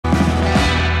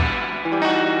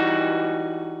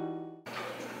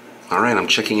Alright, I'm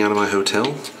checking out of my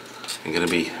hotel. I'm going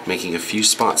to be making a few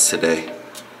spots today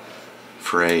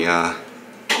for a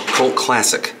cult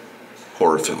classic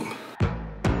horror film.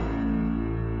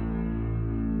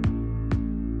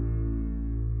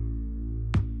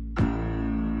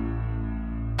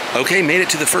 Okay, made it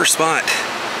to the first spot,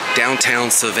 downtown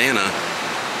Savannah.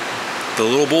 The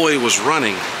little boy was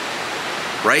running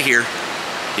right here.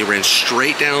 He ran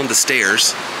straight down the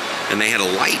stairs, and they had a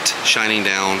light shining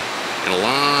down and a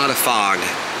lot of fog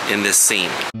in this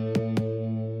scene.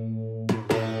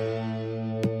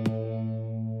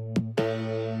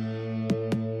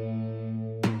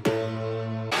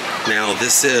 Now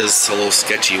this is a little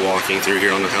sketchy walking through here.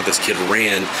 I don't know how this kid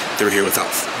ran through here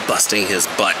without busting his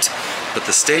butt. But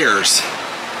the stairs,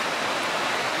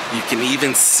 you can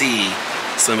even see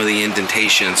some of the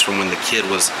indentations from when the kid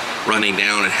was running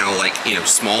down and how, like, you know,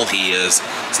 small he is.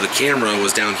 So the camera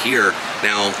was down here.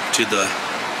 Now to the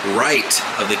right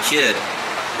of the kid,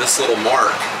 this little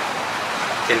mark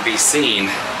can be seen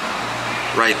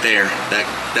right there,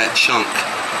 that chunk.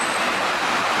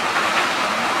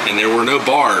 And there were no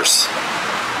bars.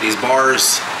 These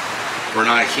bars were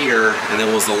not here, and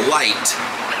there was a light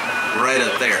right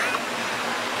up there.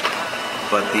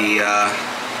 But the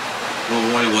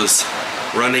little boy was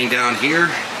running down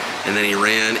here, and then he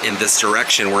ran in this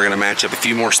direction. We're gonna match up a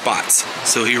few more spots.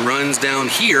 So he runs down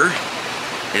here,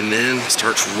 and then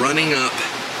starts running up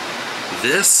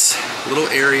this little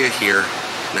area here,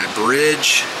 and that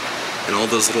bridge, and all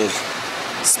those little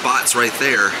spots right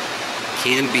there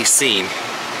can be seen.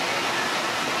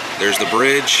 There's the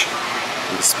bridge,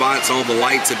 and the spots, all the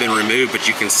lights have been removed, but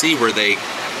you can see where they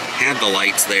had the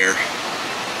lights there.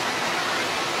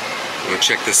 Go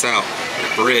check this out.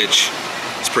 That bridge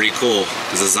is pretty cool,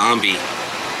 because a zombie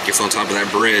gets on top of that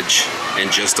bridge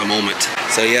in just a moment.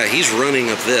 So yeah, he's running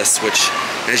up this, which,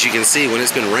 as you can see, when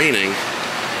it's been raining,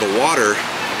 the water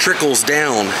trickles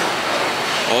down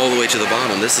all the way to the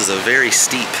bottom. This is a very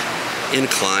steep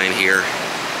incline here.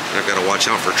 I've got to watch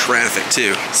out for traffic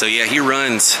too. So yeah, he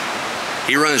runs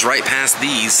right past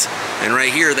these, and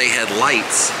right here they had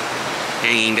lights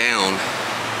hanging down.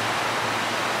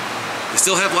 They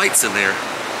still have lights in there.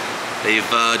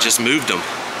 They've just moved them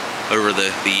over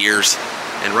the years.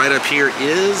 And right up here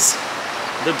is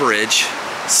the bridge.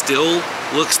 Still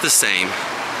looks the same.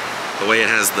 The way it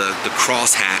has the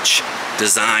crosshatch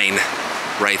design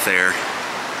right there.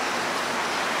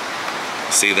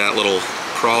 See that little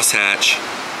crosshatch?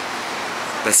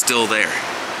 That's still there.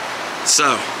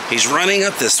 So he's running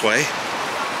up this way.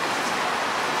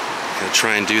 Gonna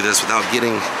try and do this without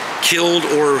getting killed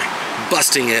or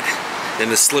busting it in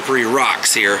the slippery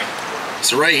rocks here.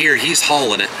 So right here, he's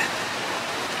hauling it.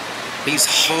 He's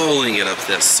hauling it up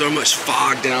this. So much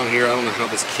fog down here. I don't know how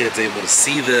this kid's able to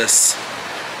see this.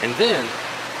 And then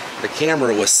the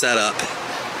camera was set up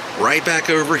right back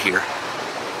over here.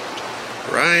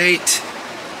 Right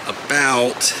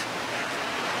about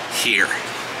here.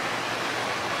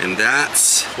 And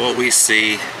that's what we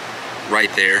see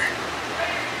right there.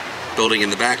 Building in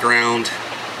the background,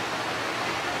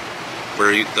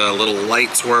 where the little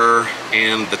lights were,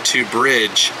 and the two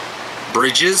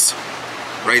bridges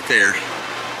right there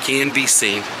can be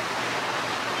seen.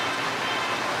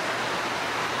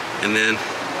 And then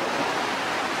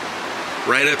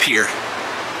right up here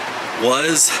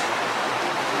was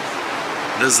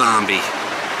the zombie.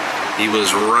 He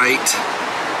was right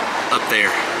up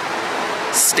there,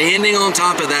 standing on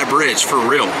top of that bridge for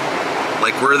real.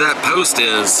 Like where that post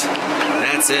is,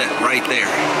 that's it right there.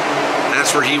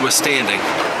 That's where he was standing.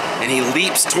 And he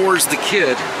leaps towards the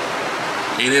kid,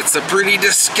 and it's a pretty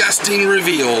disgusting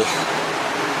reveal.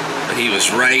 But he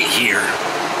was right here.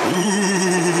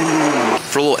 Ooh.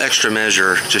 For a little extra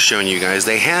measure, just showing you guys,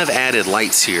 they have added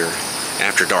lights here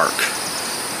after dark.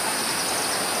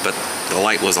 But the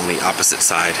light was on the opposite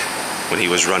side when he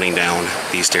was running down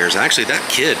these stairs. Actually, that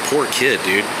kid, poor kid,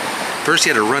 dude. First he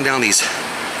had to run down these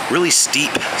really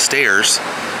steep stairs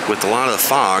with a lot of the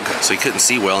fog, so he couldn't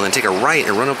see well, and then take a right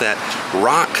and run up that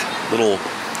rock little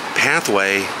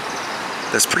pathway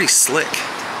that's pretty slick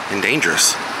and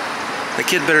dangerous. That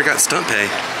kid better got stunt pay.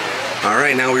 All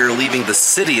right, now we are leaving the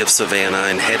city of Savannah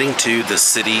and heading to the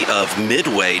city of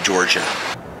Midway, Georgia.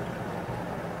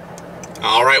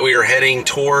 All right, we are heading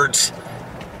towards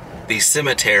the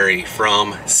cemetery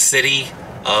from City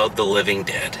of the Living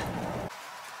Dead.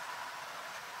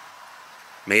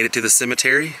 Made it to the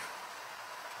cemetery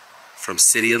from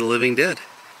City of the Living Dead.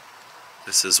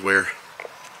 This is where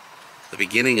the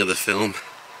beginning of the film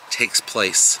takes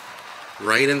place.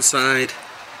 Right inside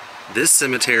this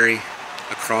cemetery,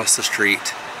 across the street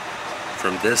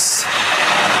from this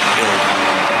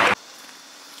building.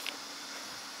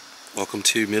 Welcome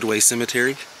to Midway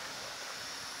Cemetery,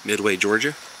 Midway,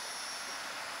 Georgia.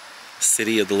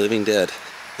 City of the Living Dead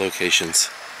locations.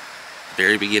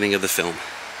 Very beginning of the film.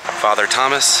 Father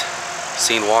Thomas,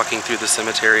 seen walking through the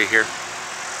cemetery here.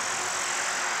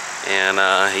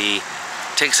 And he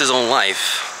takes his own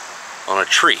life on a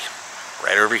tree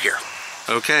right over here.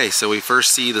 Okay, so we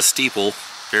first see the steeple,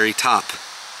 very top.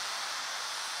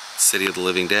 City of the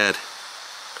Living Dead.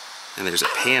 And there's a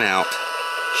pan out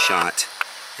shot.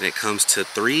 And it comes to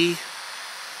 3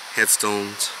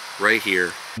 headstones right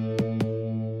here.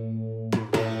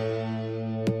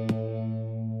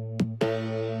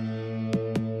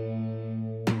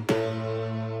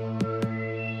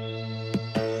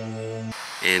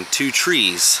 And 2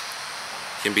 trees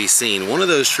can be seen. One of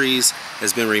those trees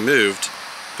has been removed,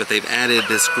 but they've added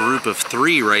this group of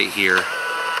 3 right here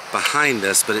behind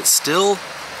this, but it still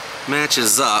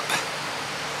matches up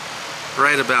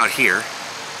right about here.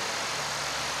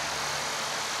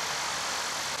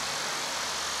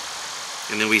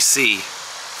 And then we see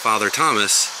Father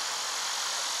Thomas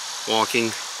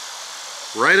walking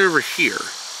right over here,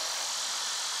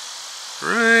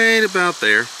 right about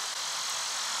there.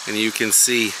 And you can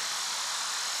see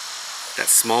that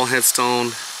small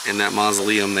headstone and that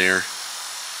mausoleum there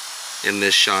in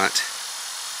this shot.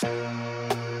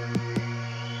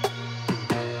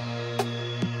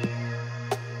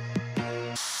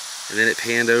 And then it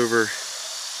panned over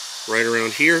right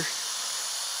around here.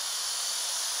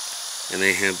 And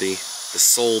they have the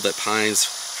soul that pines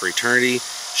for eternity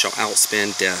shall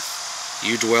outspend death.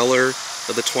 You dweller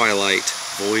of the twilight,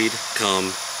 void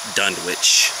come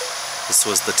Dunwich. This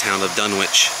was the town of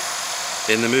Dunwich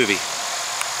in the movie.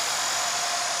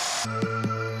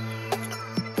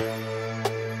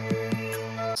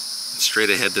 Straight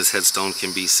ahead, this headstone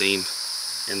can be seen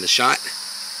in the shot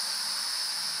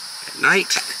at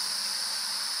night.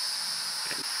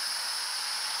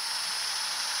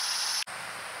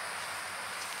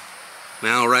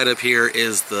 Now right up here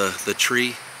is the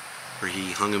tree where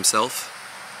he hung himself.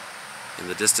 In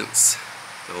the distance,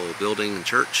 the old building and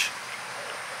church.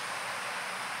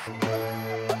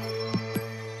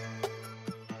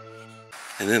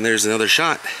 And then there's another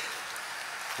shot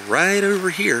right over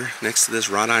here next to this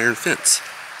wrought iron fence.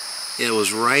 It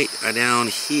was right down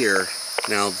here.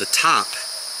 Now the top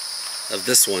of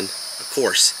this one, of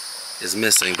course, is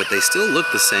missing, but they still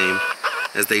look the same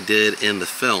as they did in the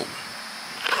film.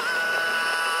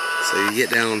 So you get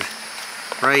down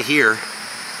right here,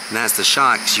 and that's the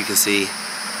shot, because you can see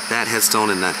that headstone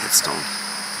and that headstone.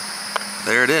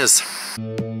 There it is.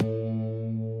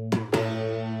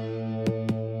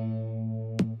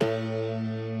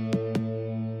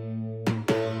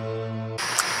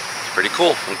 Pretty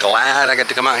cool. I'm glad I got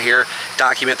to come out here,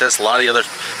 document this. A lot of the other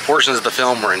portions of the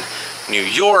film were in New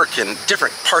York and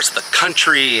different parts of the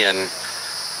country, and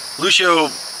Lucio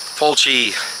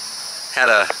Fulci had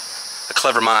a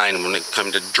clever mind when it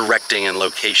came to directing and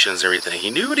locations and everything.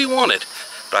 He knew what he wanted,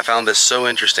 but I found this so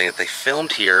interesting that they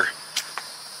filmed here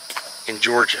in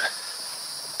Georgia.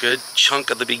 Good chunk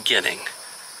of the beginning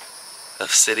of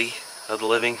City of the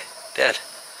Living Dead.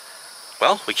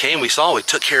 Well, we came, we saw, we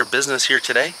took care of business here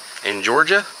today in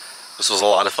Georgia. This was a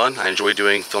lot of fun. I enjoy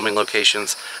doing filming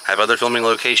locations. I have other filming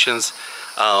locations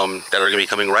that are going to be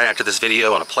coming right after this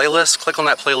video on a playlist. Click on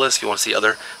that playlist if you want to see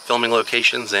other filming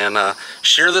locations, and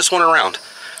share this one around.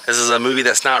 This is a movie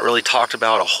that's not really talked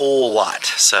about a whole lot,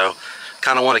 so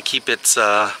kind of want to keep its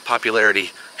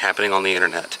popularity happening on the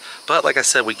internet. But like I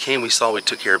said, we came, we saw, we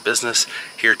took care of business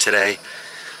here today.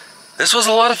 This was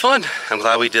a lot of fun. I'm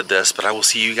glad we did this, but I will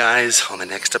see you guys on the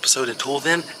next episode. Until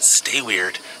then, stay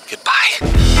weird. Goodbye.